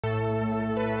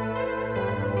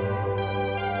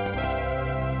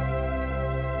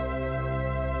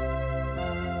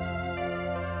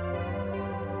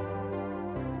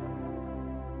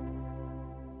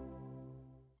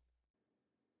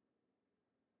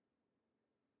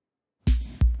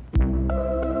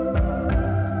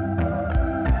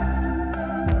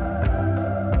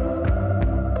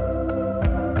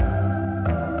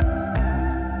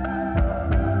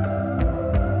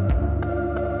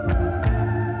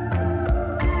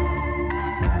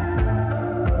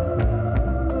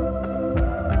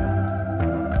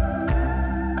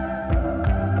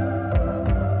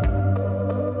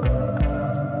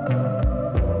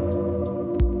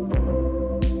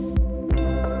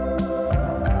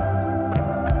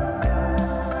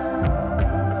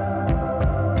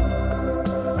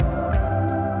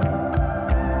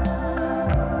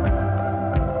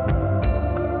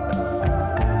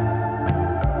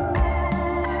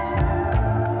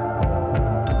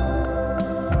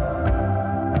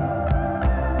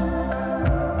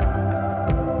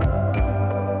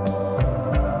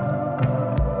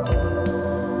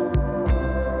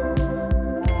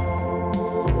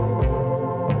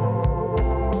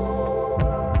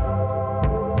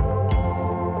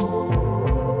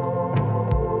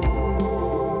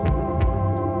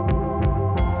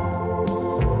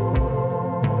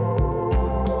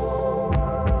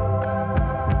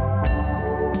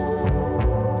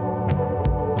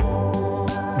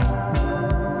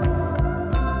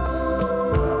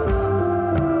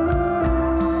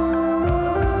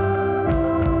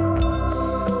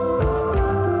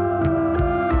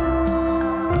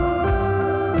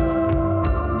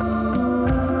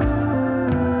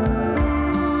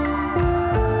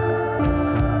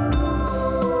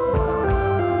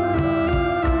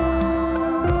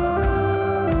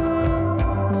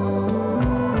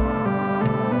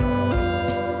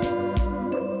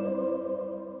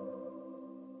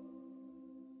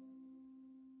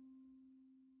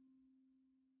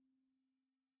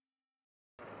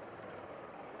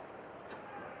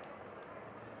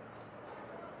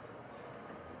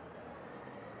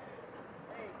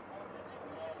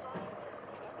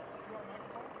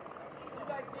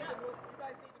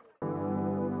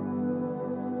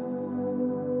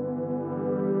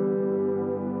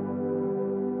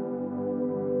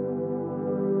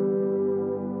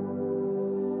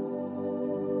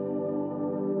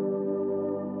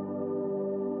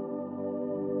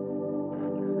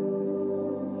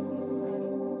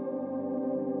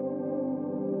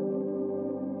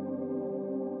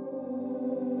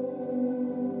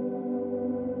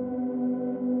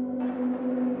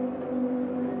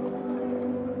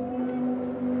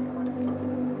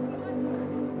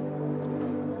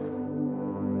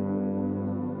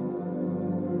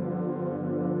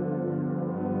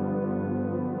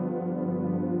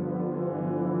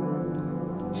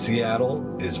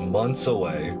Seattle is months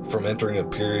away from entering a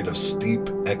period of steep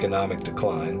economic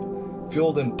decline,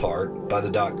 fueled in part by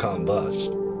the dot-com bust.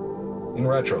 In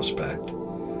retrospect,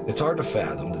 it's hard to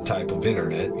fathom the type of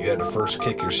internet you had to first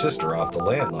kick your sister off the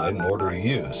landline in order to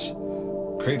use.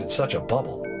 It created such a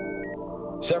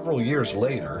bubble. Several years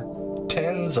later,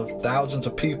 tens of thousands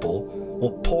of people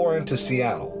will pour into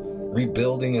Seattle,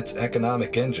 rebuilding its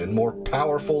economic engine more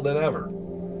powerful than ever.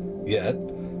 Yet,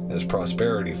 as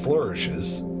prosperity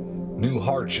flourishes, new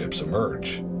hardships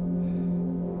emerge.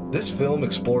 This film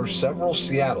explores several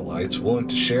Seattleites willing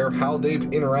to share how they've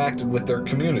interacted with their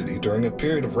community during a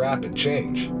period of rapid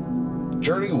change.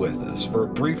 Journey with us for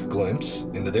a brief glimpse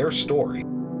into their story.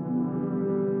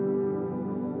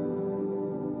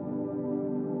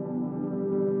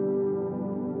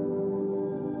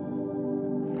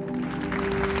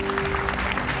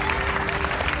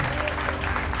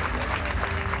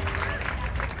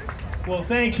 Well,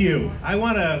 thank you. I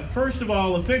want to, first of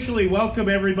all, officially welcome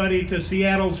everybody to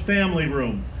Seattle's Family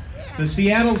Room. The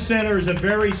Seattle Center is a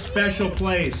very special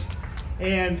place.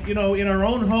 And, you know, in our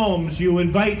own homes, you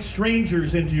invite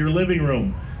strangers into your living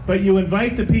room, but you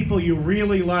invite the people you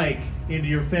really like into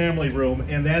your family room,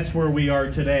 and that's where we are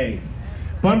today.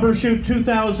 Bumbershoot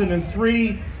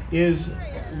 2003 is,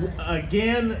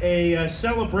 again, a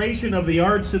celebration of the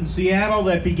arts in Seattle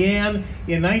that began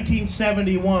in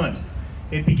 1971.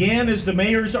 It began as the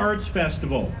Mayor's Arts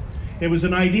Festival. It was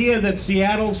an idea that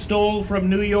Seattle stole from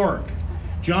New York.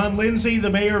 John Lindsay, the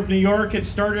mayor of New York, had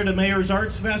started a Mayor's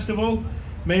Arts Festival.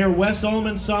 Mayor Wes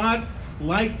Ullman saw it,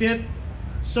 liked it,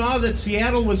 saw that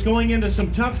Seattle was going into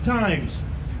some tough times,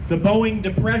 the Boeing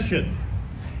Depression,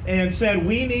 and said,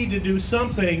 we need to do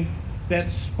something that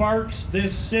sparks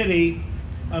this city.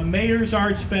 A Mayor's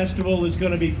Arts Festival is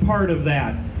going to be part of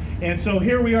that. And so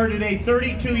here we are today,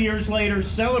 32 years later,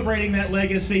 celebrating that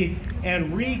legacy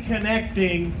and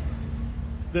reconnecting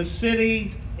the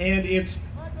city and its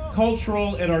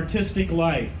cultural and artistic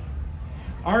life.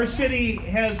 Our city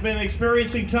has been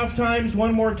experiencing tough times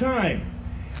one more time,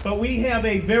 but we have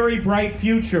a very bright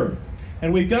future.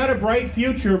 And we've got a bright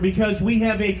future because we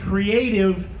have a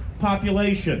creative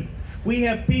population. We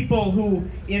have people who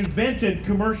invented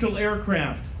commercial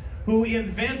aircraft, who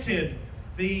invented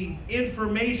the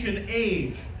information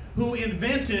age, who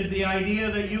invented the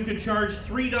idea that you could charge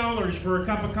 $3 for a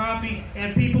cup of coffee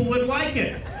and people would like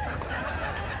it.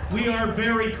 We are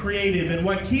very creative, and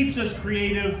what keeps us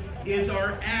creative is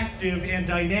our active and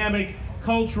dynamic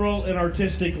cultural and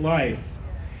artistic life.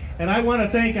 And I want to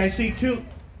thank, I see two,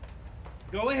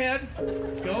 go ahead,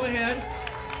 go ahead.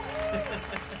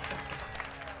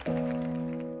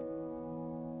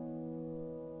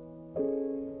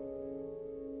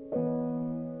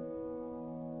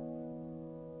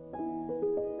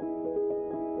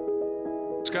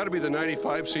 It's got to be the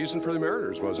 '95 season for the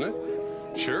Mariners, wasn't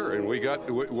it? Sure, and we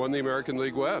won the American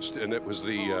League West, and it was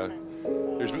the,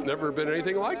 there's never been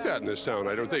anything like that in this town,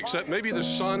 I don't think, except maybe the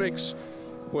Sonics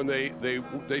when they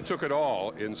took it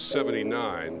all in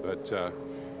 '79, but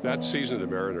that season of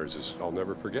the Mariners is, I'll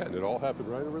never forget, and it all happened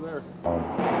right over there.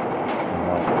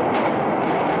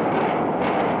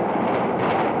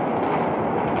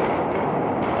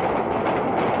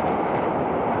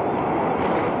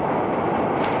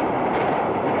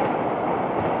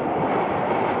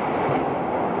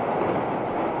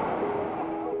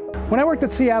 When I worked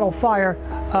at Seattle Fire,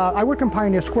 I worked in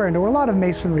Pioneer Square, and there were a lot of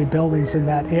masonry buildings in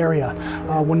that area.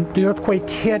 When the earthquake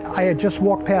hit, I had just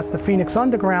walked past the Phoenix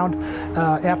Underground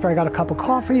after I got a cup of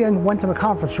coffee and went to the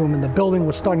conference room, and the building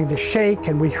was starting to shake,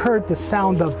 and we heard the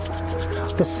sound of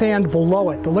the sand below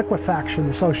it, the liquefaction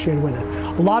associated with it.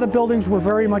 A lot of buildings were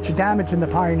very much damaged in the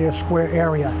Pioneer Square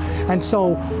area, and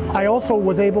so I also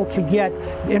was able to get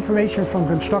information from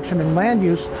construction and land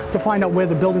use to find out where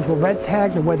the buildings were red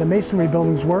tagged and where the masonry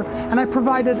buildings were, and I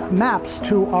provided maps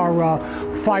to our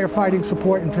firefighting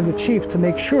support and to the chief to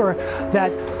make sure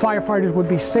that firefighters would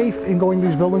be safe in going to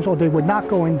these buildings or they would not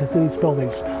go into these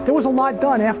buildings. There was a lot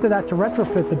done after that to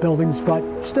retrofit the buildings, but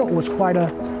still it was quite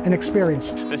an experience.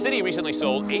 The city recently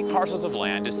sold 8 parcels of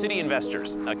land to City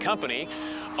Investors, a company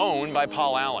owned by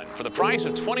Paul Allen, for the price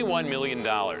of $21 million.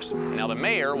 Now the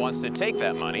mayor wants to take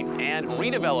that money and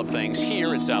redevelop things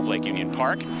here at South Lake Union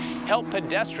Park, help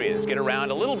pedestrians get around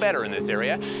a little better in this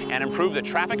area, and improve the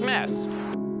traffic mess.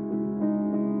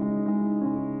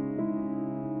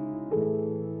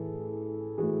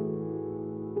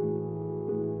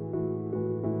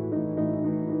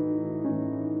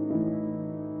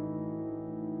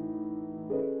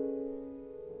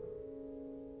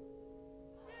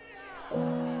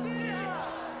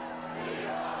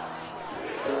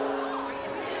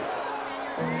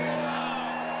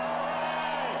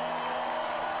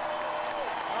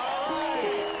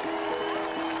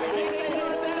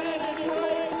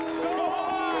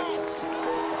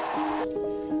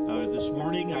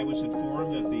 I was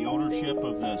informed that the ownership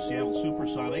of the Seattle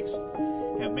Supersonics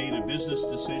have made a business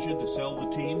decision to sell the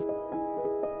team.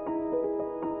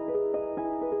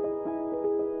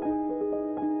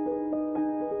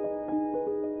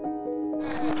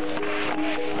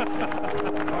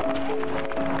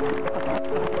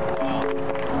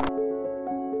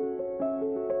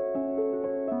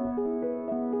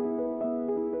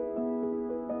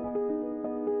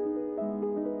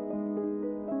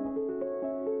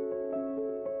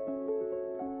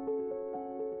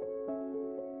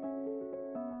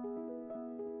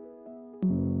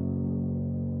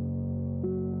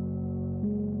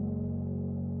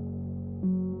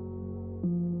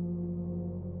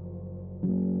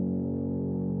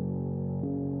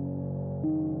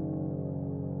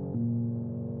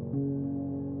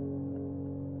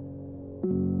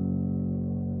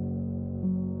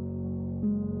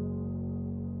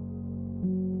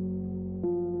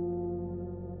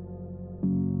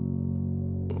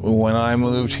 When I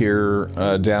moved here,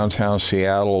 downtown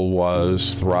Seattle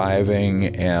was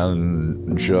thriving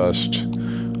and just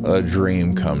a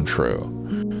dream come true,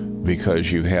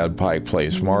 because you had Pike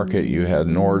Place Market, you had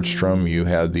Nordstrom, you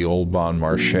had the old Bon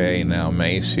Marché, now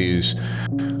Macy's.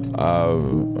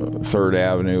 Third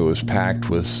Avenue was packed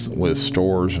with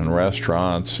stores and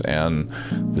restaurants, and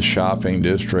the shopping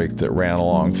district that ran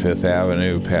along Fifth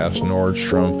Avenue past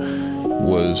Nordstrom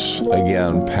was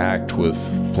again packed with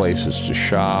places to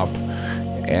shop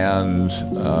and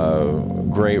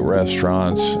great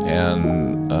restaurants.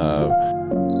 And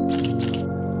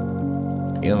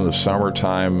in the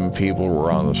summertime, people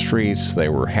were on the streets, they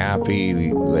were happy,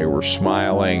 they were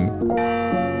smiling.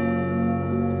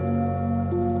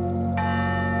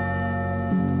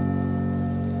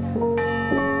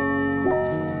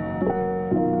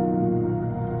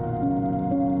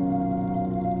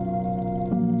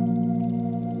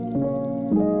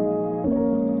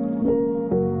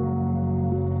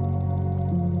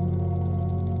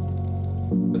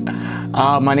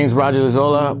 My name's Roger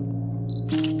Lazola.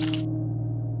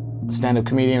 Stand-up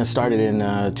comedian. I started in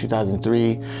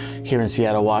 2003 here in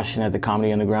Seattle, Washington at the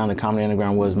Comedy Underground. The Comedy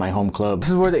Underground was my home club.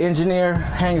 This is where the engineer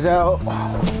hangs out.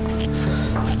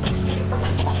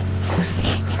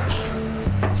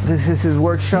 This is his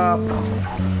workshop.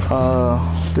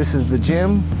 This is the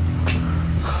gym.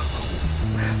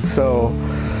 So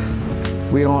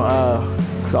we don't,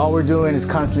 so all we're doing is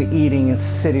constantly eating and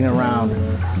sitting around.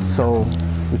 So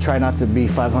we try not to be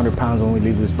 500 pounds when we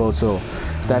leave this boat, so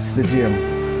that's the gym.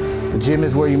 The gym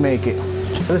is where you make it.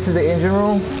 This is the engine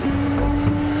room.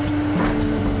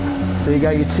 So you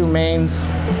got your two mains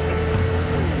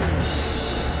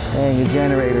and your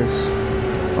generators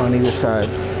on either side.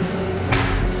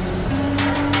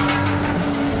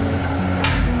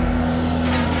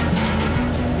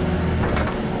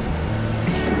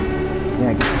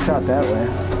 Yeah, get the shot that way.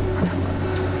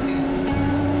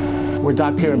 We're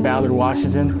docked here in Ballard,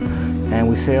 Washington, and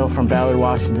we sail from Ballard,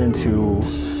 Washington to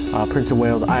Prince of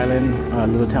Wales Island, a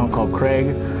little town called Craig,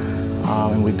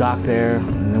 and we dock there,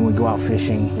 and then we go out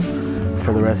fishing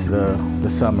for the rest of the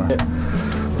summer.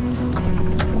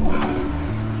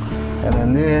 And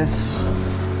then this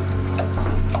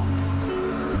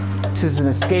is an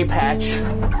escape hatch,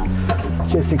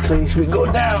 just in case we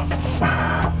go down.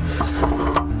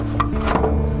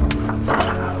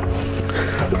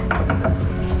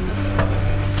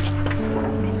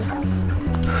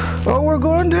 Oh, we're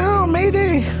going down,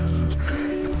 mayday.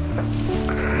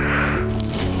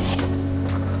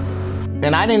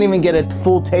 And I didn't even get a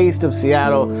full taste of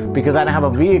Seattle because I didn't have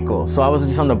a vehicle. So I was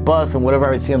just on the bus and whatever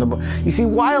I would see on the bus. You see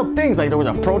wild things, like there was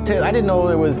a protest. I didn't know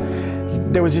there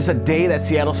was just a day that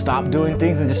Seattle stopped doing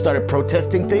things and just started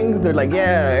protesting things. They're like,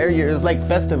 yeah, it was like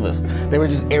Festivus. They were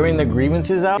just airing their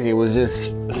grievances out. It was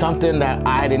just something that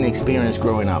I didn't experience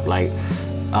growing up. Like,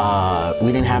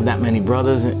 we didn't have that many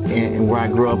brothers in where I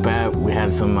grew up at. We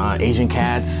had some Asian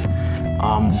cats.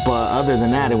 But other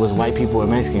than that, it was white people and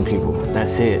Mexican people.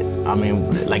 That's it. I mean,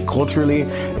 like culturally,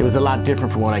 it was a lot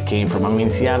different from what I came from. I mean,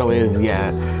 Seattle is,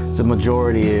 yeah, the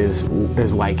majority is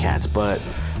white cats. But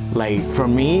like for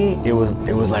me, it was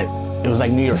like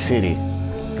New York City,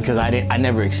 because I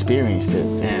never experienced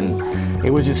it, and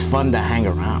it was just fun to hang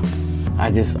around.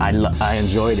 I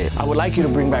enjoyed it. I would like you to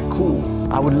bring back cool.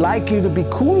 I would like you to be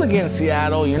cool again,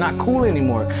 Seattle. You're not cool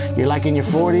anymore. You're like in your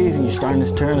 40s and you're starting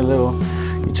to turn a little.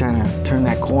 You're trying to turn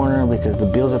that corner because the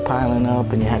bills are piling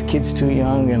up and you had kids too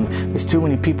young and there's too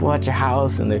many people at your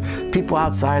house and there are people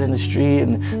outside in the street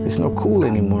and there's no cool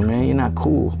anymore, man. You're not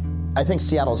cool. I think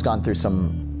Seattle's gone through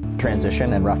some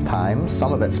transition and rough times.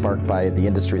 Some of it sparked by the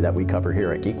industry that we cover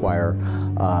here at GeekWire,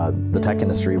 the tech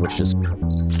industry, which is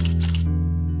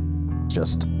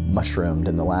just mushroomed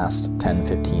in the last 10,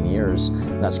 15 years.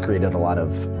 And that's created a lot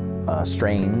of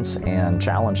strains and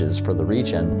challenges for the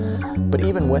region. But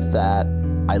even with that,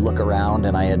 I look around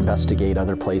and I investigate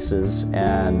other places,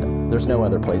 and there's no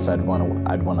other place I'd want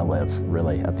to live,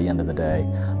 really, at the end of the day.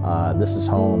 This is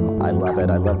home. I love it.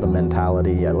 I love the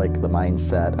mentality. I like the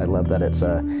mindset. I love that it's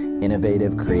a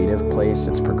innovative, creative place.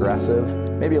 It's progressive,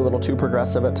 maybe a little too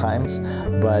progressive at times,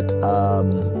 but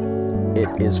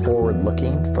it is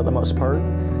forward-looking for the most part.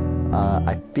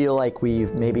 I feel like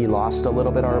we've maybe lost a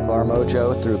little bit of our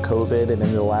mojo through COVID and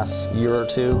in the last year or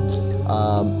two,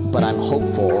 but I'm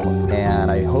hopeful,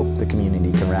 and I hope the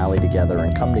community can rally together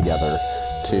and come together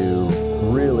to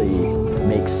really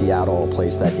make Seattle a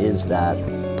place that is that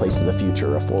place of the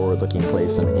future, a forward-looking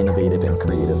place, an innovative and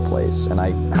creative place. And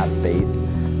I have faith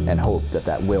and hope that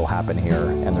that will happen here,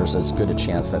 and there's as good a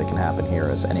chance that it can happen here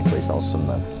as any place else in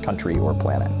the country or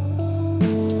planet.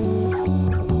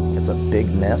 It's a big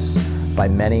miss by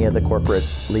many of the corporate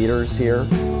leaders here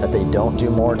that they don't do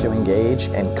more to engage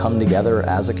and come together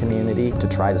as a community to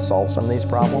try to solve some of these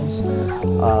problems.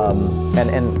 And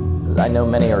I know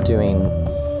many are doing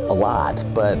a lot,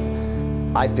 but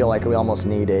I feel like we almost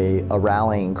need a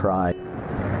rallying cry.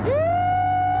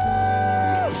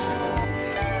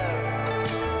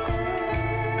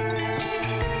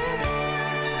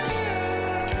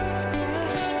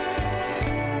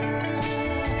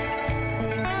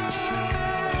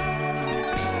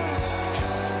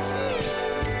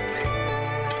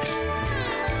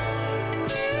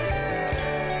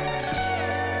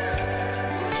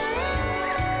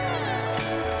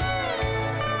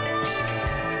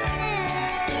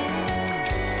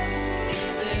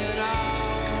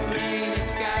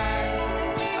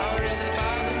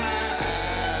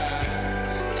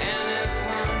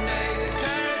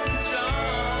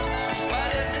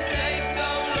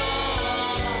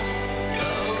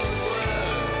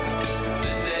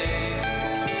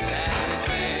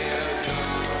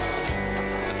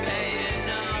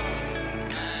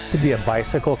 To be a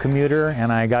bicycle commuter,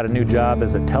 and I got a new job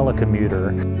as a telecommuter.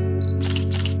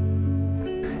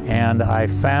 And I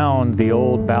found the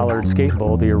old Ballard skate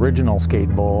bowl, the original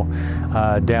skate bowl,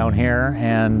 down here,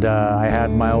 and I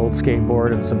had my old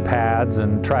skateboard and some pads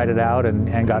and tried it out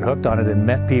and got hooked on it and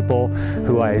met people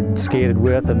who I skated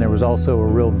with, and there was also a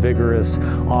real vigorous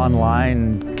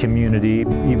online community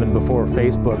even before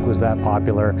Facebook was that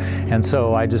popular. And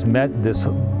so I just met this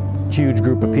huge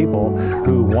group of people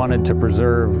who wanted to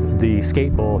preserve the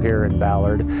skate bowl here in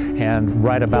Ballard, and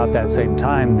right about that same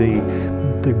time the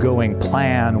going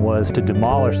plan was to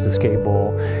demolish the skate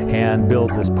bowl and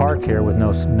build this park here with no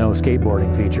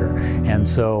skateboarding feature. And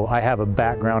so I have a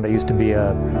background. I used to be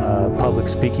a public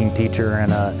speaking teacher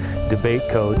and a debate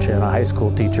coach and a high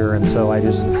school teacher, and so I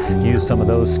just used some of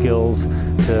those skills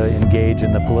to engage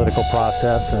in the political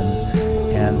process, and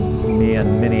me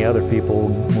and many other people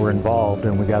were involved,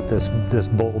 and we got this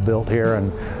bowl built here,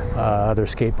 and other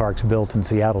skate parks built in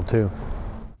Seattle too.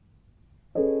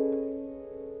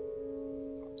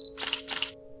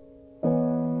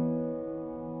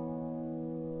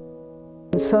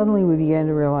 Suddenly we began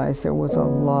to realize there was a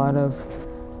lot of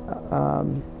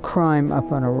crime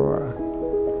up on Aurora.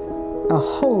 A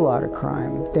whole lot of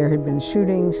crime. There had been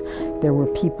shootings, there were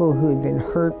people who had been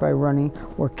hurt by running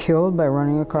or killed by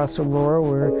running across Aurora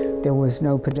where there was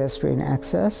no pedestrian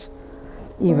access,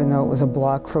 even though it was a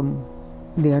block from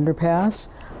the underpass.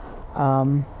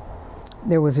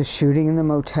 There was a shooting in the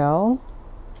motel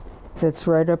that's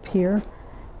right up here,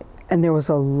 and there was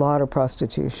a lot of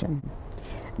prostitution.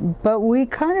 But we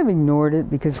kind of ignored it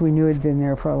because we knew it had been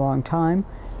there for a long time.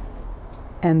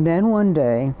 And then one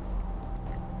day,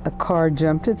 a car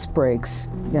jumped its brakes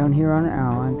down here on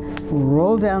Allen,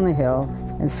 rolled down the hill,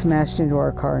 and smashed into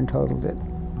our car and totaled it.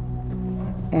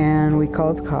 And we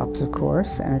called the cops, of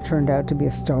course, and it turned out to be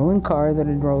a stolen car that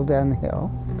had rolled down the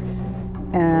hill.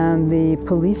 And the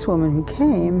policewoman who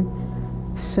came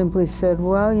simply said,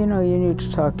 well, you know, you need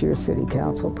to talk to your city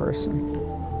council person.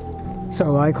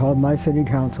 So I called my city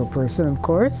council person, of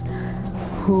course,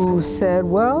 who said,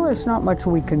 well, there's not much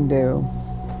we can do.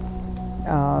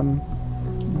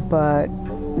 But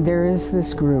there is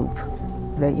this group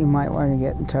that you might want to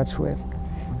get in touch with.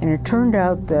 And it turned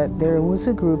out that there was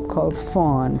a group called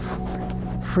FAWN,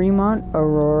 Fremont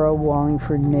Aurora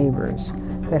Wallingford Neighbors,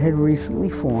 that had recently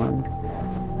formed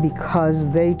because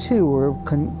they too were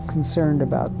concerned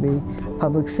about the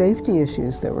public safety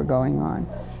issues that were going on.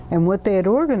 And what they had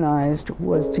organized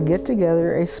was to get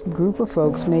together a group of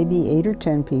folks, maybe 8 or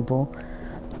 10 people,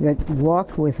 that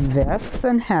walked with vests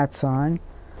and hats on,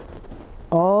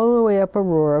 all the way up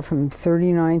Aurora from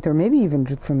 39th, or maybe even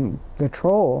from the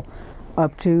Troll,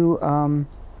 up to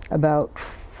about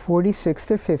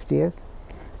 46th or 50th,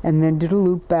 and then did a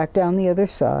loop back down the other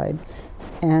side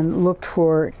and looked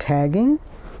for tagging,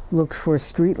 looked for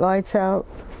streetlights out,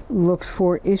 looked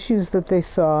for issues that they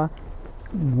saw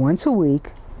once a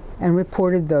week, and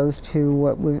reported those to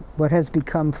what has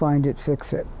become Find It,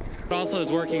 Fix It. What also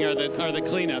is working are the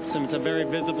cleanups, and it's a very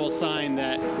visible sign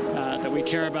that that we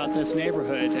care about this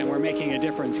neighborhood and we're making a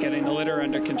difference. Getting the litter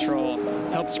under control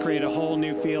helps create a whole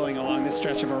new feeling along this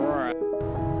stretch of Aurora.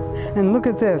 And look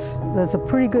at this. That's a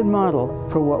pretty good model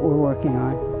for what we're working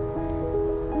on.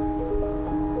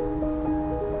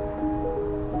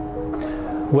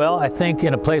 Well, I think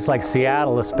in a place like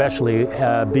Seattle especially,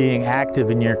 being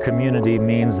active in your community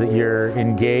means that you're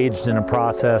engaged in a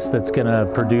process that's going to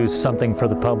produce something for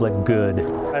the public good.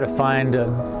 Try to find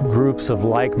groups of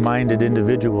like-minded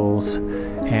individuals,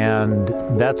 and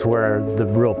that's where the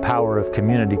real power of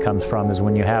community comes from, is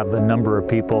when you have a number of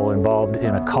people involved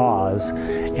in a cause.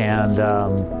 And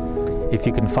if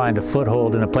you can find a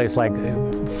foothold in a place like,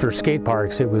 for skate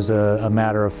parks, it was a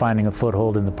matter of finding a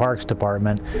foothold in the Parks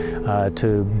Department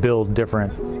to build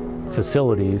different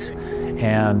facilities.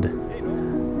 And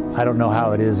I don't know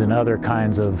how it is in other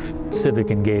kinds of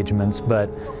civic engagements, but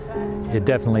it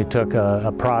definitely took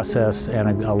a process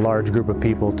and a large group of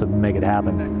people to make it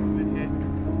happen.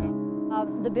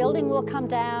 The building will come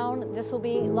down. This will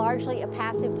be largely a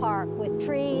passive park with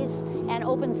trees and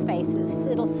open spaces.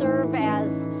 It'll serve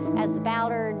as the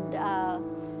Ballard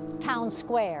town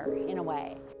square in a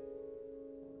way.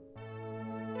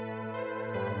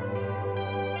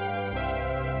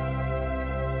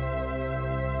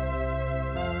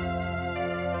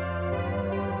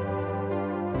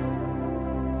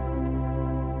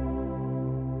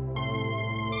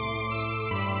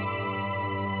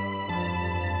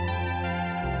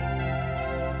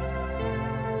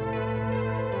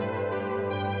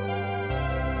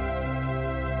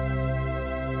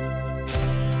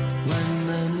 When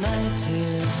the night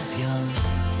is young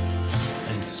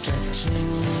and stretching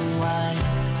wide,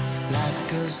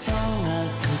 like a song I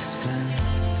could spend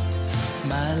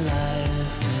my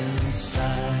life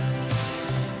inside.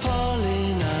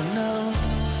 Pauline, I know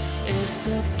it's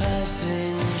a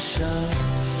passing show,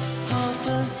 half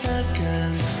a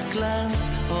second glance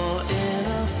or in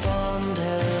a fond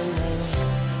hello,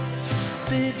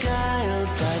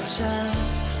 beguiled by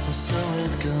chance, or so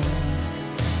it goes.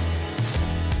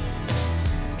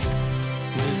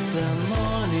 The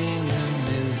morning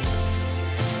anew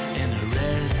in a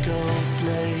red gold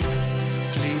blaze,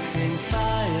 fleeting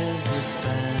fires of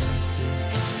fancy,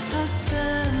 I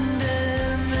stand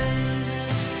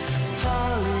amazed.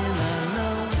 Pauline, I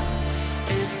know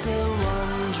it's a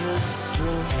wondrous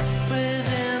stroke,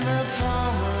 within the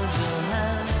palm of your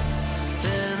hand,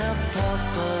 then a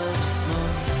puff of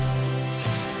smoke,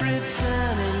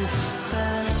 returning to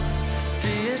sand,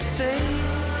 be it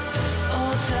faith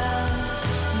or doubt.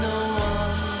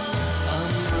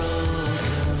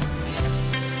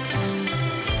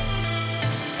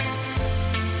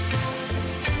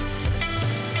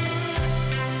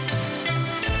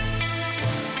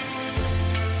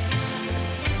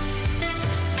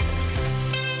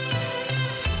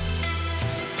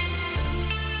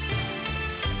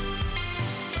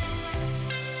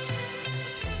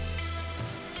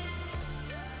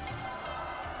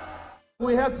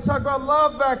 We have to talk about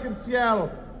love back in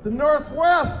Seattle. The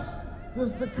Northwest,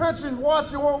 the country's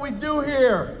watching what we do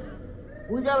here.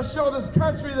 We got to show this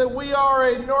country that we are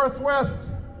a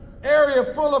Northwest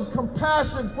area full of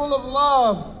compassion, full of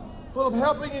love, full of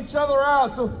helping each other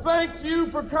out. So thank you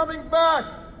for coming back.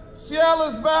 Seattle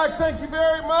is back. Thank you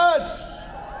very much.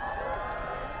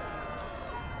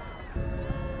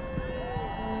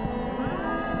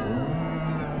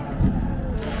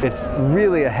 It's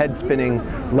really a head-spinning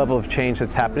level of change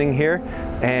that's happening here,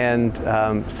 and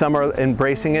some are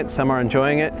embracing it, some are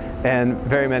enjoying it, and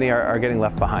very many are getting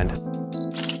left behind.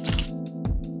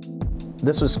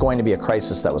 This was going to be a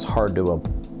crisis that was hard to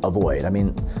avoid. I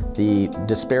mean, the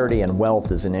disparity in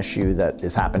wealth is an issue that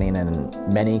is happening in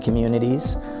many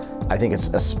communities. I think it's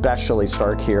especially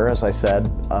stark here, as I said,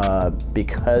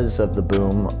 because of the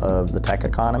boom of the tech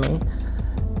economy,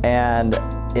 and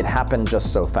it happened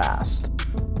just so fast.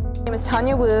 My name is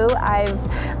Tanya Wu. I've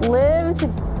lived,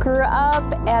 grew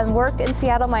up, and worked in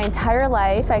Seattle my entire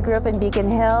life. I grew up in Beacon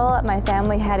Hill. My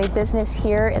family had a business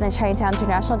here in the Chinatown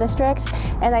International District,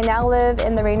 and I now live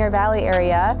in the Rainier Valley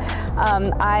area.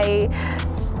 I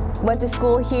went to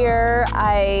school here.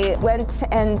 I went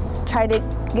and tried to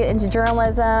get into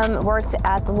journalism, worked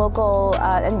at the local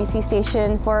NBC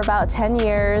station for about 10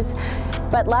 years,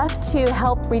 but left to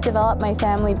help redevelop my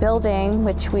family building,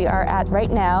 which we are at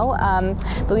right now,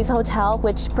 Louisa Hotel,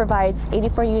 which provides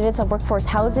 84 units of workforce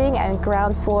housing and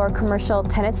ground floor commercial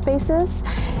tenant spaces.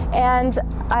 And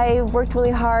I worked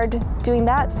really hard doing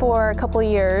that for a couple of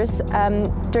years.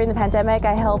 During the pandemic,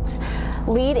 I helped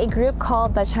lead a group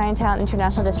called the Chinatown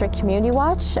International District Community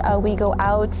Watch. We go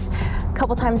out a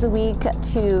couple times a week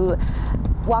to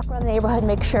walk around the neighborhood,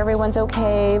 make sure everyone's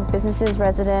okay, businesses,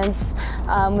 residents.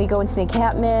 We go into the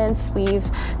encampments. We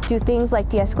do things like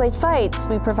de-escalate fights.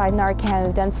 We provide Narcan,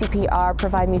 we've done CPR,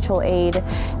 provide mutual aid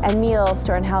and meals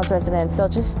to unhoused residents. So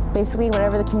just basically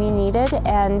whatever the community needed.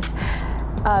 And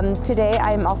today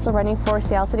I'm also running for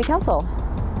Seattle City Council.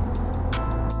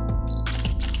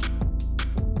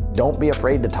 Don't be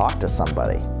afraid to talk to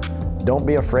somebody. Don't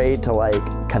be afraid to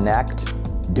like connect,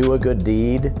 do a good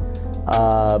deed,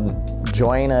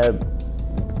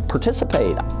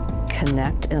 participate.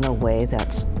 Connect in a way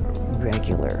that's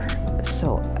regular.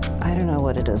 So I don't know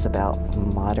what it is about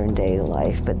modern day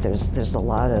life, but there's a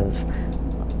lot of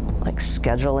like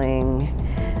scheduling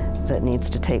that needs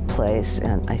to take place,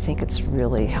 and I think it's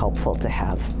really helpful to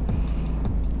have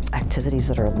activities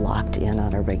that are locked in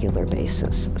on a regular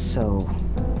basis. So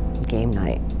game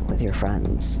night with your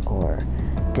friends, or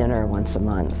dinner once a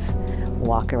month,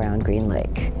 walk around Green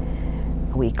Lake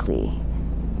weekly,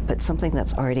 but something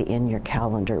that's already in your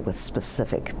calendar with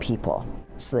specific people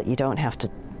so that you don't have to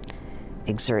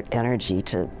exert energy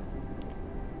to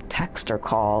text or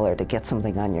call or to get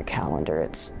something on your calendar.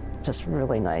 It's just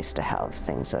really nice to have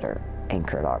things that are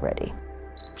anchored already.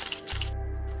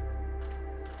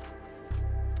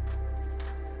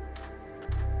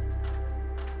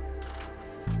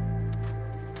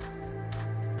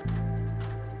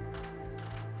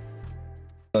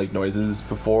 Like noises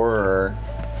before, or?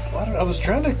 I don't know, I was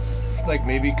trying to like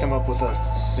maybe come up with a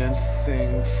synth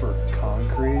thing for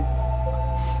concrete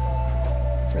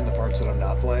in the parts that I'm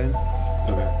not playing.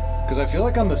 Okay. Because I feel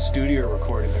like on the studio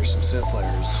recording there's some synth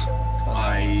players.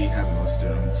 I haven't listened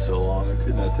to them in so long, I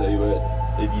could not tell you what,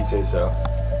 if you say so.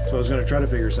 So I was gonna try to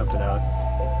figure something out.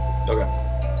 Okay.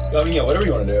 I mean, yeah, whatever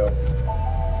you want to do.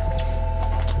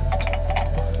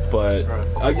 But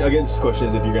I guess the question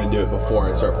is if you're going to do it before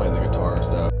I start playing the guitar and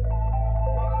stuff.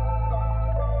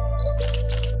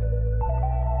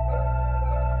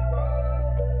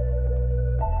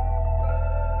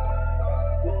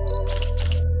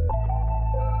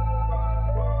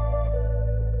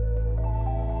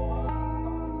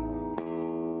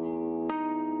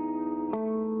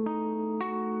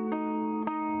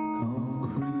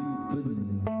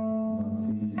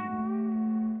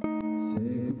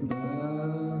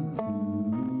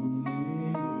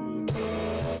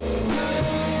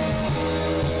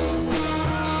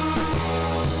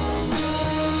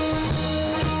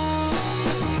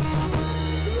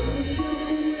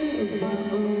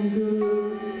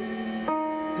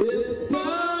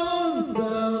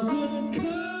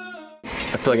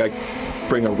 I feel like I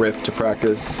bring a riff to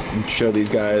practice and show these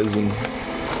guys, and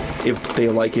if they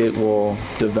like it, we'll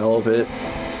develop it,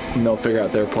 and they'll figure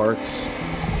out their parts,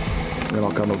 and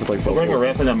I'll come up with like vocals. Bring a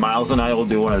riff, and then Miles and I will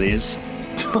do one of these.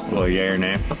 Well, yay or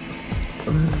nay?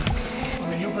 I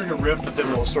mean, you'll bring a riff, but then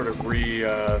we'll sort of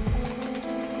we'll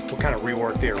kind of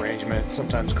rework the arrangement,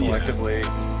 sometimes collectively.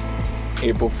 Yeah.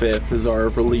 April 5th is our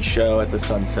release show at the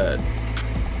Sunset.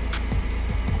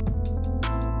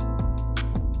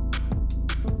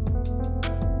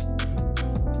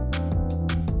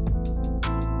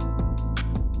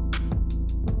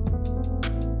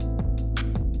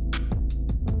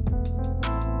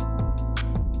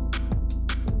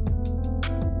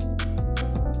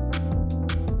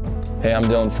 Hey, I'm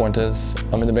Dylan Fuentes.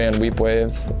 I'm in the band Weep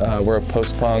Wave. We're a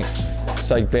post-punk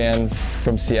psych band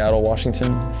from Seattle,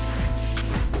 Washington.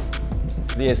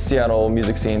 The Seattle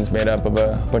music scene is made up of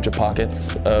a bunch of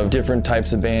pockets of different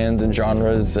types of bands and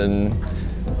genres, and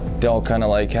they all kind of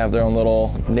like have their own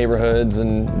little neighborhoods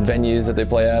and venues that they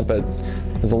play at, but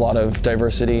there's a lot of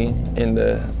diversity in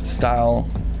the style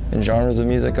and genres of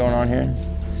music going on here.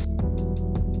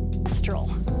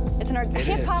 Orchestral. It's an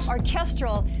hip-hop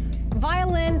orchestral.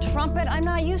 Violin, trumpet, I'm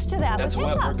not used to that. That's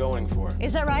what we're going for.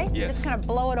 Is that right? Yes. Just kind of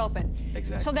blow it open.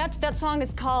 Exactly. So that song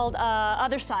is called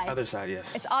Other Side. Other Side,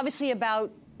 yes. It's obviously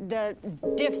about the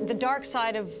dark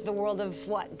side of the world of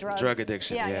what? Drugs? Drug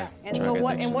addiction, yeah. And drug so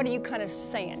addiction. what are you kind of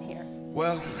saying here?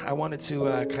 Well, I wanted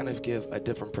to kind of give a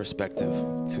different perspective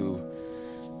to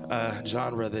a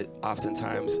genre that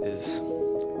oftentimes is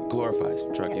glorify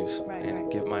drug use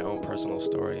and give my own personal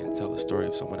story and tell the story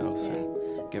of someone else and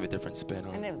give a different spin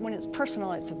on it. And when it's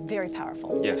personal, it's very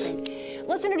powerful. Yes.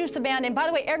 Let's introduce the band. And by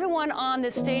the way, everyone on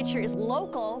this stage here is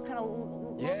local, kind of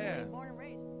born and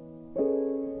raised.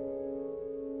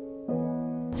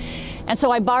 And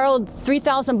so I borrowed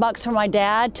 $3,000 from my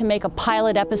dad to make a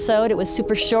pilot episode. It was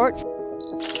super short.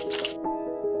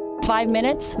 5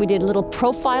 minutes. We did little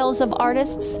profiles of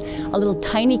artists, a little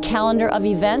tiny calendar of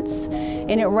events,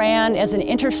 and it ran as an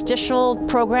interstitial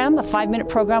program, a 5-minute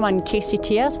program on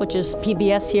KCTS, which is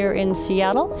PBS here in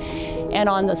Seattle, and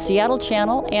on the Seattle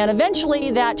channel. And eventually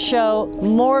that show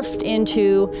morphed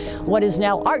into what is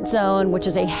now Art Zone, which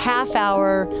is a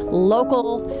half-hour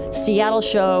local Seattle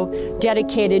show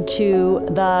dedicated to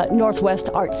the Northwest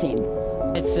art scene.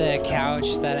 It's a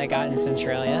couch that I got in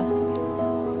Centralia.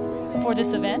 For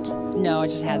this event? No, I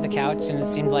just had the couch and it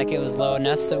seemed like it was low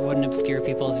enough so it wouldn't obscure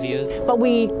people's views. But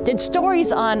we did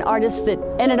stories on artists that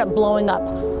ended up blowing up.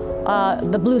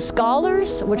 The Blue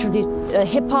Scholars, which were these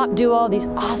hip-hop duo, these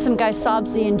awesome guys,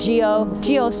 Sobsy and Geo.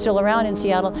 Geo's still around in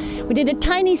Seattle. We did a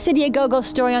tiny City of Go-Go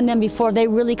story on them before they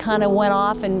really kind of went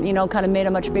off and, you know, kind of made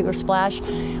a much bigger splash.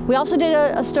 We also did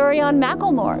a story on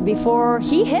Macklemore before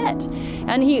he hit.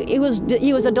 And he was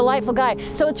a delightful guy.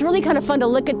 So it's really kind of fun to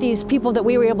look at these people that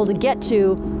we were able to get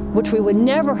to, which we would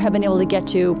never have been able to get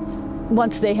to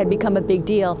once they had become a big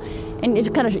deal. And it's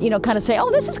kind of, you know, kind of say, oh,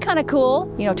 this is kind of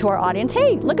cool, you know, to our audience.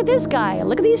 Hey, look at this guy,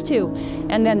 look at these two.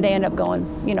 And then they end up going,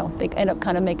 you know, they end up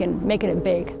kind of making it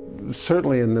big.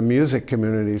 Certainly in the music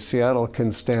community, Seattle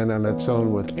can stand on its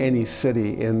own with any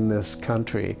city in this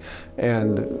country,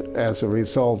 and as a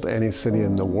result, any city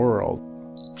in the world.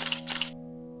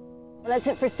 Well, that's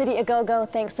it for City A Go-Go.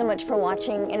 Thanks so much for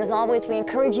watching. And as always, we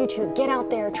encourage you to get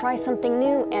out there, try something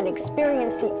new, and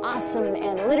experience the awesome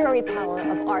and literary power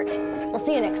of art. We'll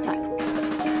see you next time.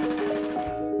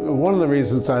 One of the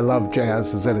reasons I love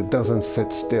jazz is that it doesn't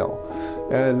sit still.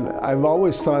 And I've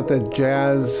always thought that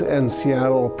jazz and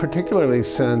Seattle, particularly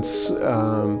since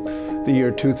the year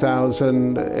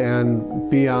 2000 and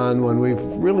beyond, when we've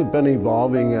really been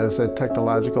evolving as a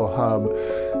technological hub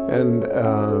and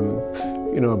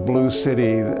you know, a blue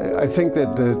city. I think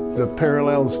that the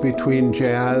parallels between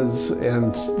jazz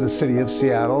and the city of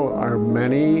Seattle are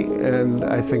many, and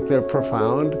I think they're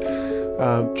profound.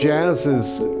 Jazz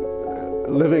is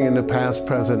living in the past,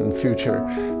 present, and future,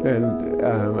 and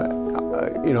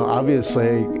you know,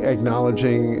 obviously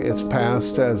acknowledging its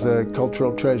past as a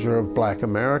cultural treasure of Black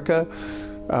America.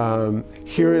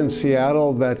 Here in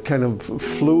Seattle, that kind of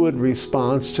fluid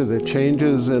response to the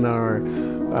changes in our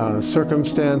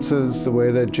circumstances, the way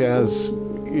that jazz,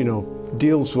 you know,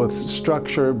 deals with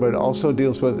structure, but also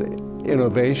deals with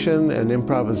innovation and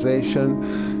improvisation.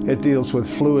 It deals with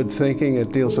fluid thinking.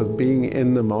 It deals with being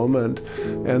in the moment.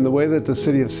 And the way that the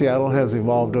city of Seattle has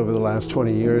evolved over the last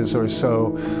 20 years or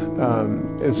so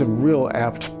is a real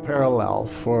apt parallel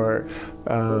for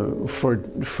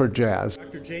jazz.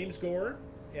 Dr. James Gore,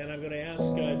 and I'm going to ask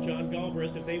John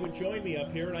Galbraith if they would join me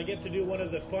up here, and I get to do one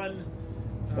of the fun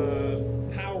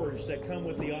powers that come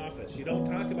with the office. You don't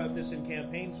talk about this in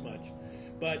campaigns much,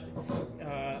 but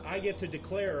I get to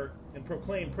declare and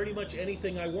proclaim pretty much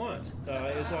anything I want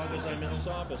as long as I'm in this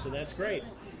office, and that's great.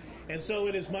 And so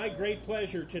it is my great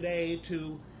pleasure today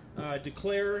to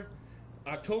declare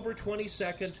October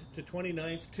 22nd to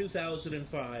 29th,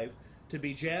 2005 to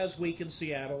be Jazz Week in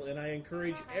Seattle, and I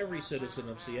encourage every citizen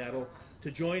of Seattle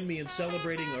to join me in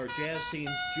celebrating our jazz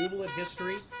scene's jubilant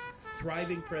history,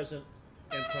 thriving present,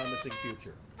 and promising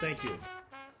future. Thank you.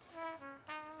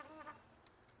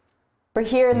 We're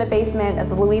here in the basement of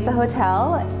the Louisa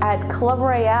Hotel at Club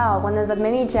Royale, one of the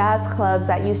many jazz clubs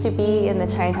that used to be in the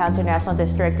Chinatown International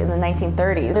District in the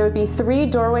 1930s. There would be 3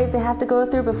 doorways they have to go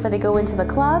through before they go into the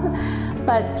club,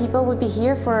 but people would be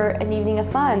here for an evening of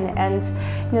fun. And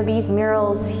you know, these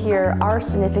murals here are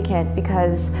significant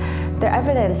because they're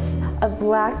evidence of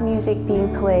Black music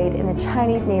being played in a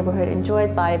Chinese neighborhood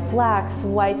enjoyed by Blacks,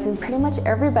 whites, and pretty much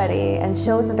everybody, and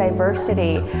shows the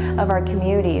diversity of our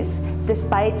communities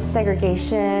despite segregation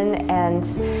and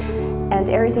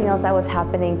everything else that was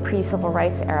happening pre-civil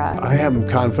rights era. I am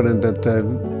confident that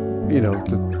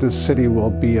the city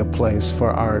will be a place for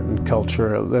art and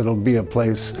culture. That'll be a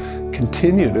place,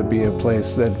 continue to be a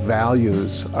place that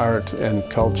values art and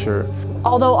culture.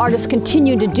 Although artists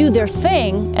continue to do their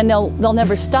thing and they'll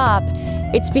never stop,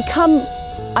 it's become,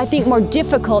 I think, more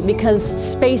difficult because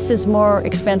space is more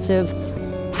expensive,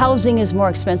 housing is more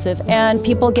expensive, and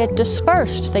people get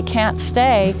dispersed. They can't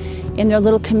stay in their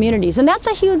little communities, and that's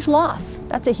a huge loss.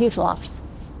 That's a huge loss.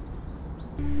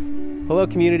 Hello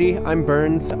community, I'm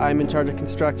Burns. I'm in charge of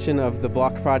construction of the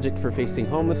block project for facing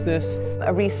homelessness.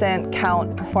 A recent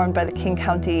count performed by the King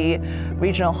County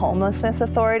Regional Homelessness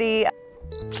Authority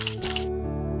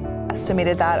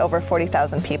estimated that over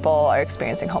 40,000 people are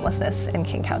experiencing homelessness in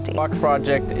King County. Block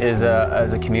project is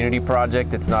a community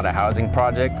project. It's not a housing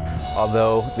project,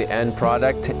 although the end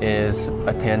product is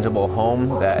a tangible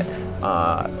home that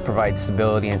provides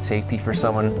stability and safety for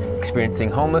someone experiencing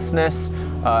homelessness.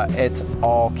 It's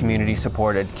all community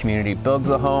supported. Community builds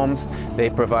the homes,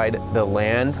 they provide the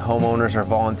land. Homeowners are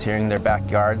volunteering their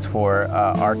backyards for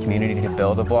our community to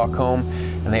build a block home,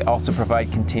 and they also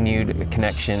provide continued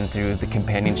connection through the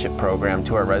companionship program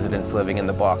to our residents living in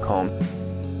the block home.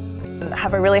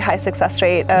 Have a really high success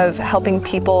rate of helping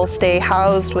people stay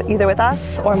housed either with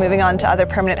us or moving on to other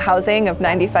permanent housing of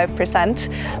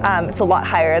 95%. It's a lot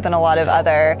higher than a lot of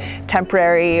other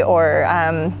temporary or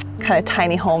kind of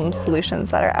tiny home solutions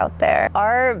that are out there.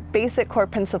 Our basic core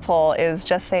principle is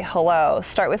just say hello.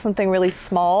 Start with something really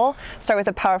small. Start with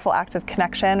a powerful act of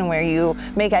connection where you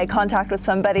make eye contact with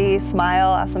somebody,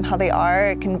 smile, ask them how they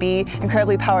are. It can be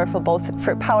incredibly powerful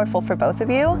for both of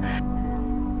you.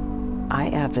 I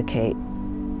advocate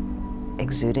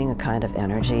exuding a kind of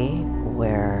energy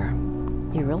where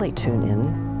you really tune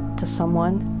in to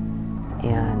someone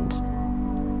and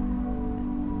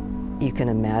you can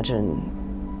imagine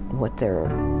what they're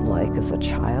like as a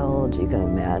child. You can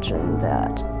imagine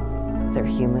that they're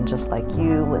human just like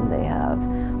you and they have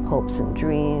hopes and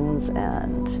dreams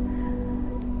and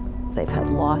they've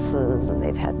had losses and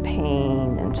they've had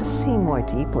pain, and just seeing more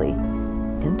deeply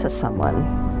into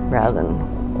someone rather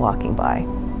than walking by.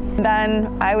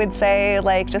 Then I would say,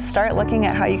 just start looking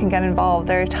at how you can get involved.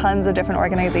 There are tons of different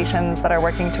organizations that are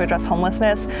working to address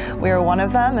homelessness. We are one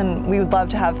of them, and we would love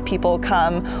to have people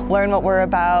come, learn what we're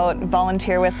about,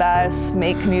 volunteer with us,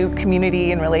 make new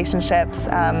community and relationships.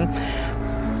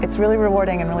 It's really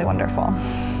rewarding and really wonderful.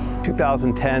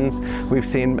 2010s, we've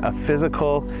seen a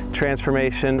physical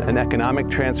transformation, an economic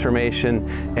transformation,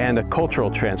 and a cultural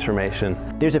transformation.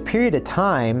 There's a period of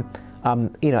time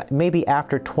maybe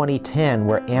after 2010,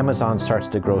 where Amazon starts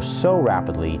to grow so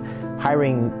rapidly,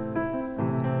 hiring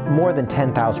more than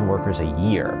 10,000 workers a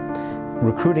year,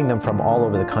 recruiting them from all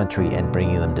over the country and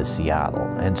bringing them to Seattle.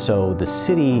 And so the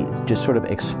city just sort of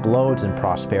explodes in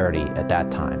prosperity at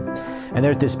that time. And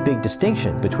there's this big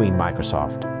distinction between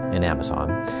Microsoft and Amazon.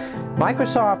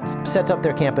 Microsoft sets up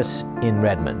their campus in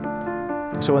Redmond.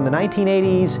 So in the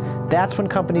 1980s, that's when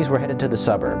companies were headed to the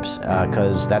suburbs,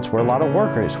 because that's where a lot of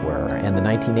workers were. And the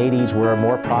 1980s were a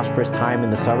more prosperous time in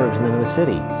the suburbs than in the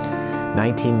city.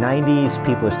 1990s,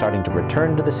 people are starting to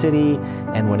return to the city,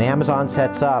 and when Amazon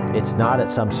sets up, it's not at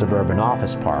some suburban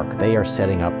office park. They are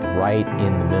setting up right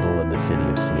in the middle of the city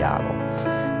of Seattle.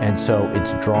 And so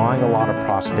it's drawing a lot of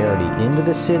prosperity into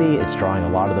the city. It's drawing a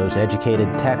lot of those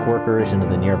educated tech workers into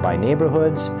the nearby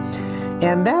neighborhoods.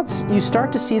 And you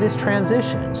start to see this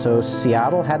transition. So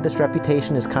Seattle had this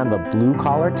reputation as kind of a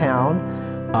blue-collar town.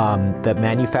 The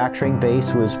manufacturing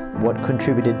base was what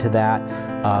contributed to that.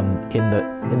 In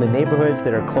the neighborhoods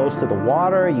that are close to the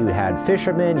water, you had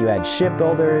fishermen, you had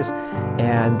shipbuilders,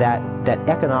 and that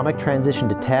economic transition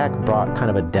to tech brought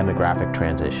kind of a demographic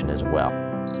transition as well.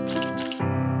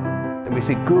 We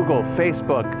see Google,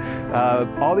 Facebook,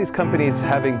 all these companies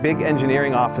having big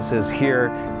engineering offices here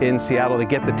in Seattle to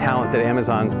get the talent that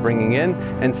Amazon's bringing in,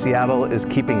 and Seattle is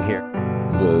keeping here.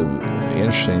 The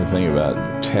interesting thing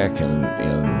about tech in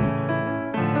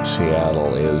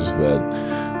Seattle is that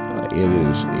it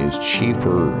is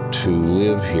cheaper to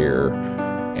live here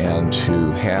and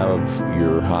to have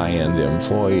your high-end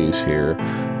employees here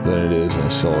than it is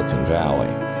in Silicon Valley.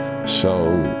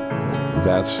 So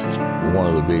that's one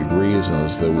of the big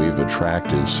reasons that we've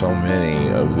attracted so many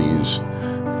of these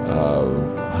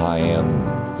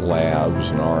high-end labs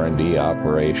and R&D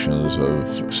operations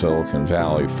of Silicon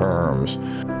Valley firms.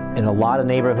 In a lot of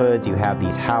neighborhoods, you have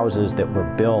these houses that were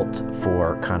built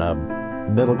for kind of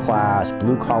middle-class,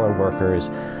 blue-collar workers.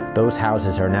 Those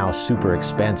houses are now super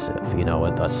expensive. You know,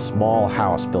 a small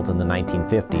house built in the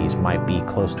 1950s might be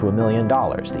close to $1 million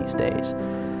these days.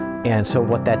 And so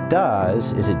what that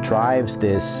does is it drives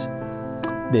this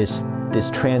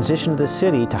transition of the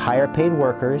city to higher paid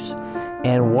workers.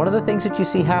 And one of the things that you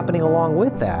see happening along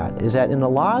with that is that in a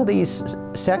lot of these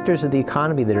sectors of the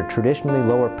economy that are traditionally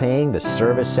lower paying, the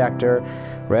service sector,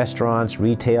 restaurants,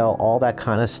 retail, all that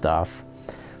kind of stuff,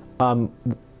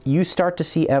 you start to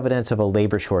see evidence of a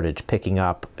labor shortage picking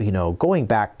up, going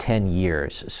back 10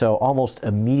 years, so almost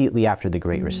immediately after the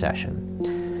Great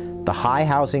Recession. The high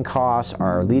housing costs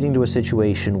are leading to a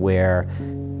situation where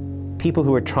people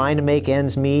who are trying to make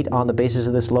ends meet on the basis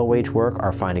of this low-wage work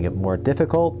are finding it more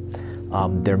difficult.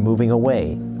 they're moving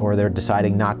away, or they're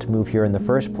deciding not to move here in the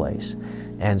first place.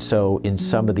 And so in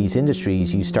some of these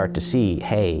industries, you start to see,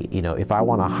 hey, you know, if I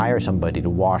want to hire somebody to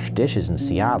wash dishes in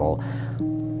Seattle,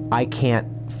 I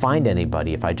can't find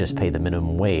anybody if I just pay the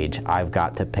minimum wage. I've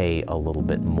got to pay a little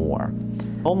bit more.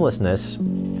 Homelessness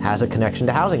has a connection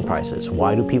to housing prices.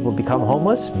 Why do people become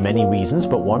homeless? Many reasons,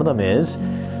 but one of them is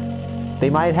they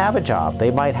might have a job,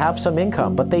 they might have some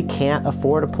income, but they can't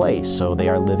afford a place. So they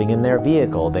are living in their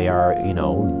vehicle, they are, you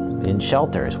know, in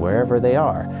shelters, wherever they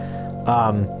are.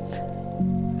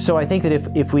 So I think that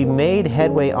if we made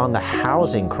headway on the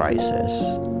housing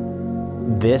crisis,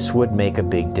 this would make a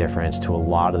big difference to a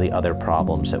lot of the other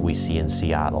problems that we see in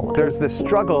Seattle. There's this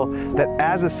struggle that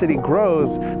as a city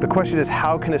grows, the question is,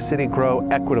 how can a city grow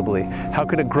equitably? How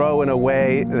can it grow in a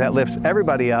way that lifts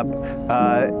everybody up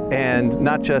and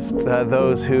not just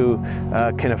those who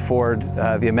can afford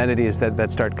the amenities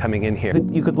that start coming in here?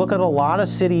 You could look at a lot of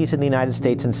cities in the United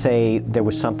States and say there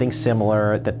was something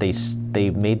similar, that they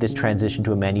made this transition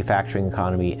to a manufacturing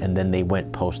economy and then they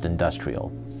went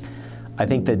post-industrial. I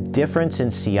think the difference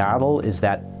in Seattle is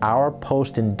that our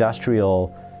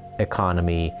post-industrial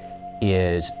economy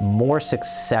is more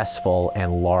successful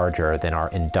and larger than our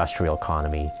industrial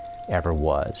economy ever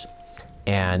was.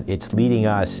 And it's leading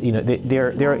us, you know,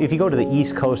 if you go to the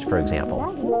East Coast, for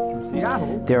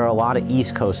example, there are a lot of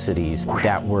East Coast cities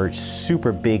that were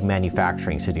super big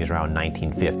manufacturing cities around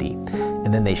 1950,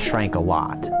 and then they shrank a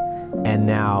lot. And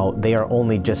now they are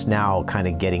only just now kind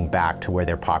of getting back to where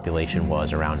their population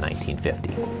was around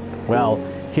 1950. Well,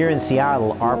 here in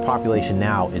Seattle, our population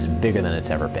now is bigger than it's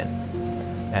ever been.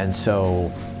 And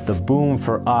so the boom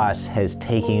for us has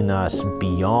taken us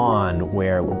beyond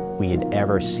where we had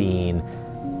ever seen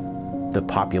the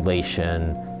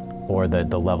population or the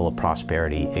level of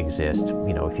prosperity exist.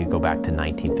 You know, if you go back to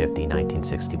 1950,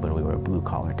 1960, when we were a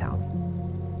blue-collar town.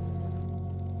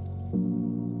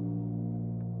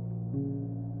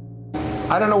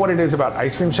 I don't know what it is about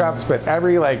ice cream shops, but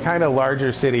every like kind of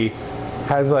larger city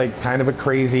has like kind of a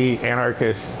crazy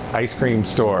anarchist ice cream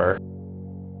store.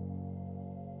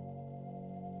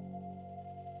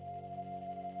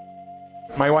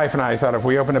 My wife and I thought if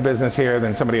we opened a business here,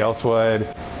 then somebody else would,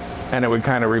 and it would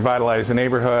kind of revitalize the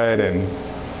neighborhood, and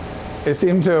it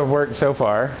seemed to have worked so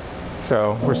far.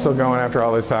 So we're still going after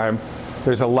all this time.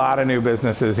 There's a lot of new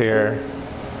businesses here.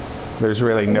 There's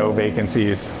really no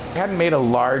vacancies. I hadn't made a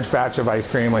large batch of ice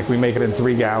cream, like we make it in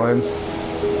 3 gallons,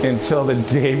 until the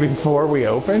day before we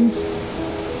opened.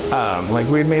 Like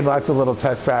we'd made lots of little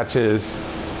test batches.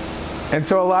 And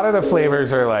so a lot of the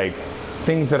flavors are like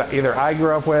things that either I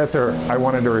grew up with or I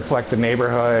wanted to reflect the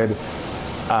neighborhood.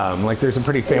 Like there's a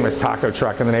pretty famous taco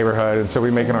truck in the neighborhood, and so we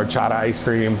make an horchata ice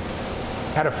cream.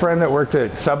 I had a friend that worked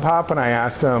at Sub Pop, and I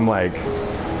asked him like,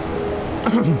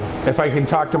 if I can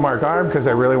talk to Mark Arm, because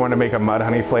I really want to make a mud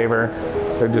honey flavor.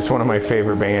 They're just one of my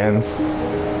favorite bands.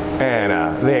 And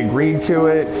they agreed to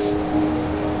it.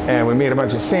 And we made a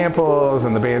bunch of samples,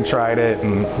 and the band tried it,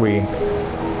 and we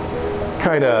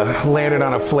kind of landed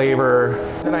on a flavor.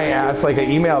 And I asked like an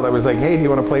email that was like, hey, do you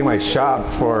want to play my shop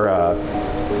for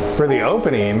the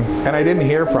opening? And I didn't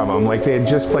hear from them. Like they had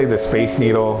just played the Space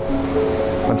Needle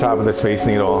on top of the Space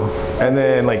Needle. And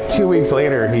then like 2 weeks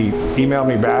later, he emailed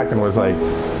me back and was like,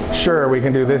 sure, we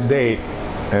can do this date.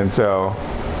 And so,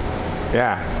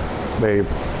 yeah, they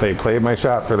played my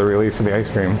shop for the release of the ice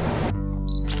cream.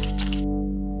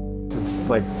 It's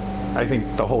like, I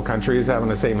think the whole country is having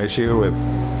the same issue with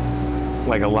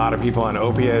like a lot of people on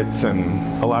opiates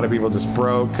and a lot of people just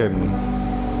broke, and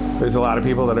there's a lot of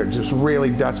people that are just really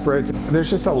desperate. There's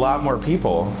just a lot more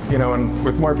people, you know, and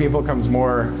with more people comes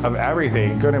more of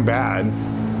everything, good and bad.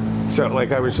 So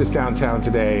like I was just downtown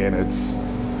today, and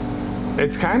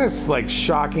it's kind of like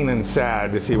shocking and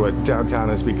sad to see what downtown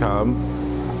has become.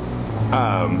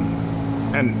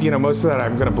 And you know, most of that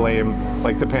I'm gonna blame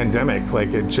like the pandemic. Like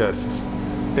it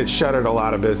shuttered a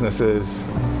lot of businesses.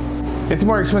 It's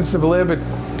more expensive to live, but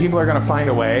people are gonna find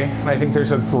a way. And I think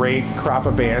there's a great crop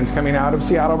of bands coming out of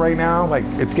Seattle right now. Like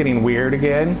it's getting weird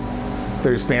again.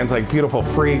 There's bands like Beautiful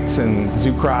Freaks and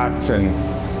Zoocrocs and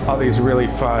all these really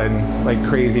fun, like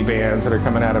crazy bands that are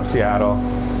coming out of Seattle.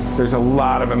 There's a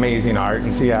lot of amazing art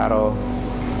in Seattle.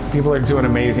 People are doing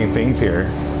amazing things here.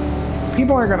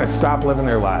 People aren't gonna stop living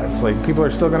their lives. Like people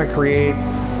are still gonna create,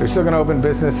 they're still gonna open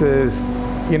businesses,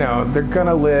 you know, they're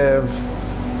gonna live.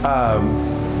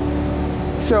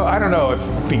 So I don't know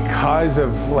if because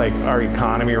of like our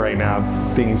economy right now,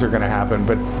 things are gonna happen,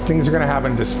 but things are gonna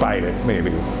happen despite it, maybe.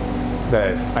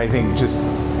 That I think just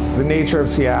the nature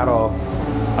of Seattle,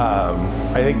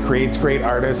 I think creates great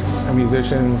artists and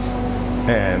musicians,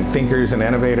 and thinkers and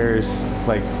innovators.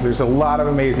 Like, there's a lot of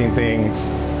amazing things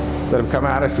that have come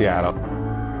out of Seattle.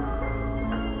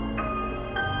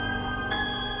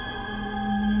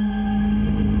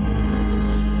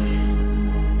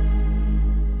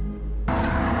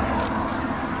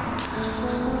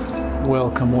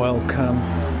 Welcome, welcome.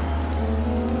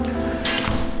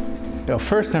 So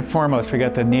first and foremost, we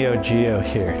got the Neo Geo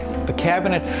here. The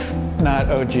cabinet's not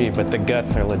OG, but the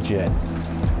guts are legit.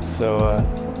 So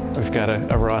we've got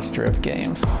a roster of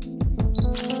games.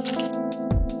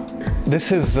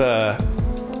 This is the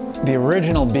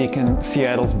original Beacon,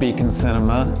 Seattle's Beacon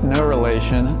Cinema. No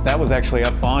relation. That was actually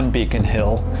up on Beacon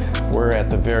Hill. We're at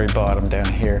the very bottom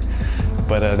down here.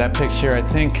 But that picture, I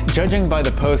think, judging by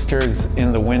the posters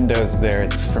in the windows there,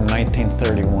 it's from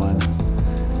 1931.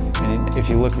 And if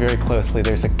you look very closely,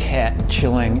 there's a cat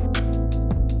chilling.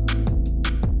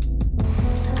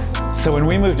 So when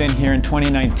we moved in here in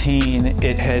 2019,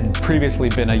 it had previously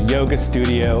been a yoga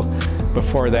studio.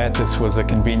 Before that, this was a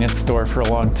convenience store for a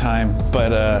long time.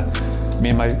 But me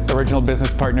and my original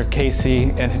business partner,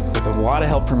 Casey, and with a lot of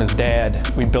help from his dad,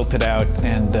 we built it out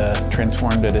and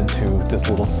transformed it into this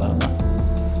little cinema.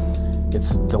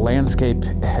 The landscape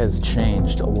has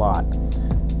changed a lot.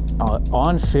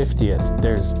 On 50th,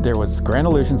 there was Grand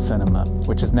Illusion Cinema,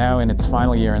 which is now in its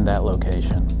final year in that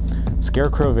location.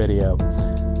 Scarecrow Video,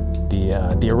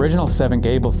 the original Seven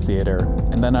Gables Theater,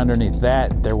 and then underneath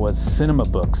that there was Cinema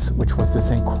Books, which was this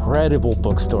incredible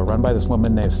bookstore run by this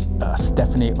woman named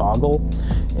Stephanie Ogle.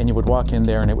 And you would walk in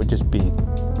there and it would just be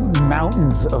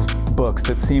mountains of books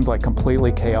that seemed like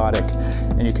completely chaotic,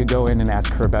 and you could go in and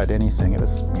ask her about anything. It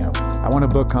was, you know, I want a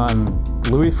book on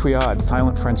Louis Fouillade,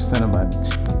 silent French cinema, and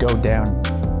she'd go down,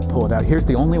 pull it out. Here's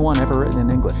the only one ever written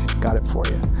in English. Got it for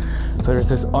you. So there's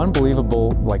this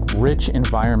unbelievable, like, rich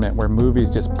environment where movies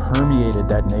just permeated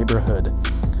that neighborhood,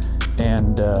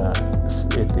 and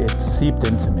it seeped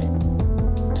into me.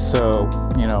 So,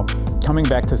 you know, coming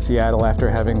back to Seattle after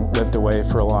having lived away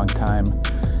for a long time,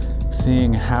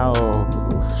 seeing how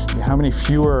many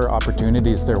fewer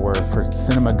opportunities there were for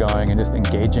cinema going and just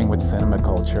engaging with cinema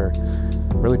culture,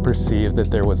 really perceived that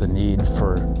there was a need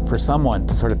for someone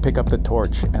to sort of pick up the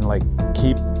torch and like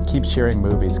keep sharing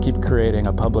movies, keep creating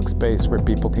a public space where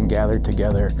people can gather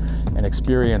together and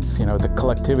experience, you know, the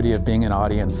collectivity of being an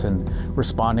audience and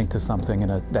responding to something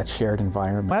in that shared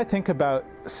environment. When I think about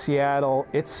Seattle,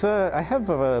 I have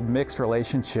a mixed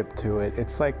relationship to it.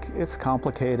 It's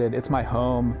complicated. It's my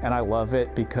home, and I love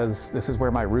it because this is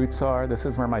where my roots are. This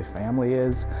is where my family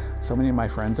is. So many of my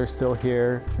friends are still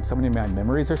here, and so many of my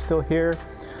memories are still here.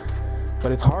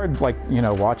 But it's hard, like, you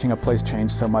know, watching a place change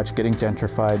so much, getting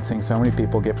gentrified, seeing so many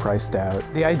people get priced out.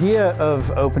 The idea of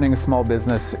opening a small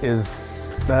business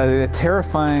is a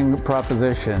terrifying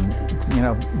proposition. You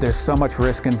know, there's so much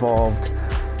risk involved,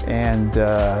 and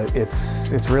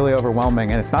it's really overwhelming.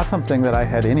 And it's not something that I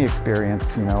had any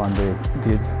experience, you know, on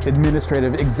the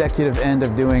administrative, executive end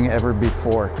of doing ever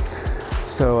before.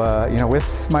 So, you know,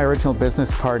 with my original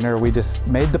business partner, we just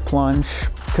made the plunge,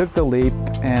 took the leap,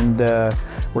 and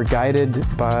were guided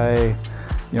by,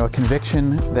 you know, a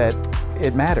conviction that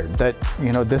it mattered, that,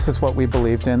 you know, this is what we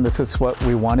believed in, this is what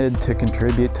we wanted to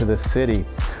contribute to the city.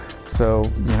 So,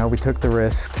 you know, we took the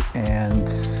risk, and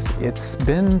it's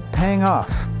been paying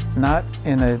off. Not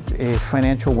in a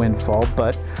financial windfall,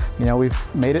 but, you know,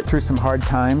 we've made it through some hard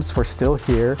times. We're still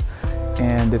here.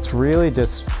 And it's really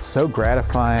just so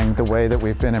gratifying the way that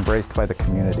we've been embraced by the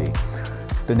community.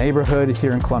 The neighborhood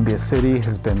here in Columbia City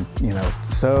has been, you know,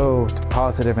 so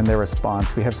positive in their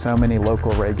response. We have so many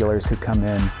local regulars who come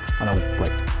in on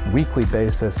a weekly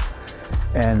basis,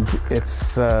 and it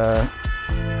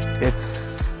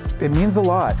means a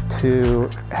lot to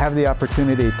have the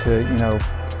opportunity to, you know,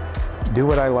 do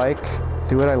what I like,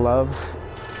 do what I love,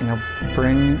 you know,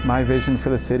 bring my vision for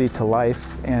the city to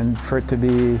life, and for it to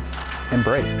be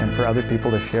embraced and for other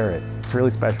people to share it. It's really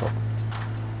special.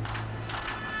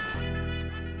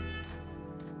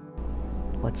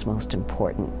 What's most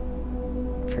important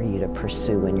for you to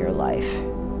pursue in your life?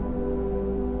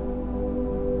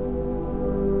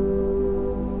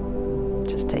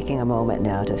 Just taking a moment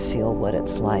now to feel what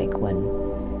it's like when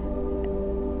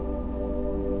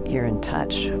you're in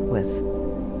touch with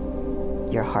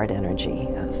your heart energy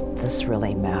of, this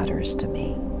really matters to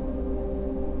me.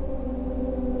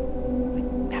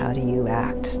 How do you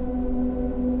act?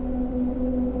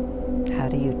 How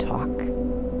do you talk?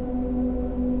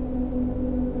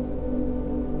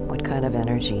 What kind of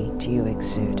energy do you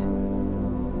exude?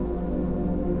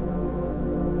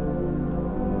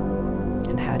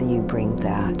 And how do you bring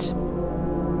that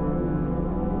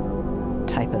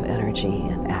type of energy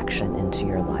and action into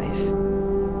your life?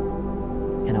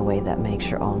 in a way that makes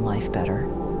your own life better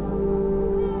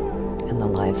and the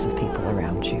lives of people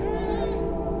around you.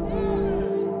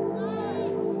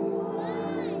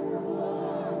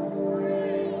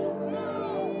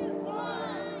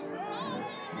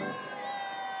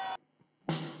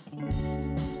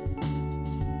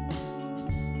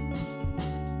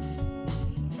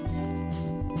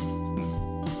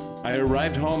 I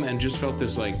arrived home and just felt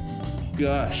this like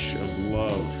gush of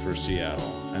love for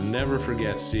Seattle. I'll never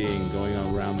forget going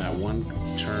around that one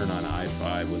turn on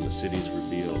I-5 when the city's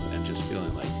revealed and just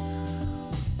feeling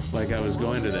like I was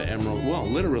going to the Emerald, well,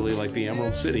 literally like the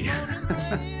Emerald City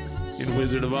in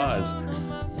Wizard of Oz.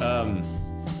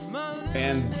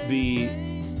 And the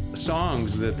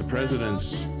songs that the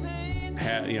presidents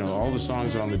had, all the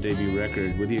songs on the debut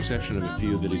record, with the exception of a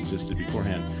few that existed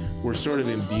beforehand, were sort of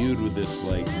imbued with this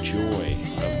like joy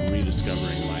of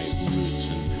rediscovering my roots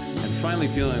and finally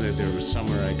feeling that there was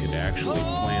somewhere I could actually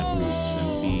plant roots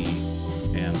and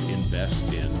be and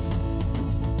invest in.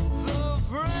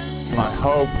 My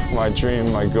hope, my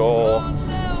dream, my goal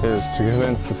is to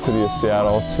convince the city of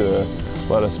Seattle to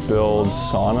let us build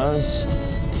saunas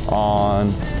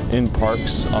in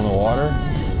parks on the water,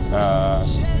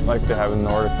 like they have in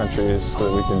Nordic countries, so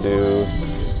that we can do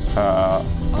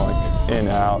like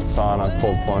in-out sauna,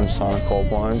 cold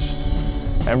plunge.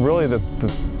 And really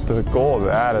the goal of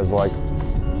that is like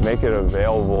make it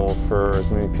available for as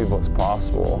many people as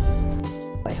possible.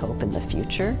 I hope in the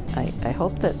future, I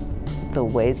hope that the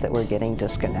ways that we're getting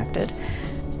disconnected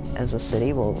as a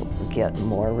city will get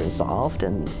more resolved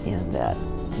and that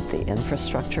the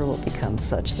infrastructure will become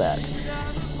such that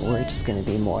we're just going to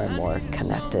be more and more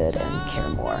connected and care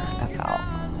more about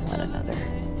one another.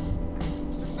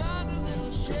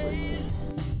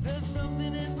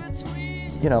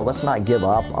 Let's not give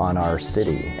up on our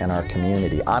city and our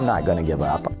community. I'm not going to give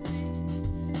up.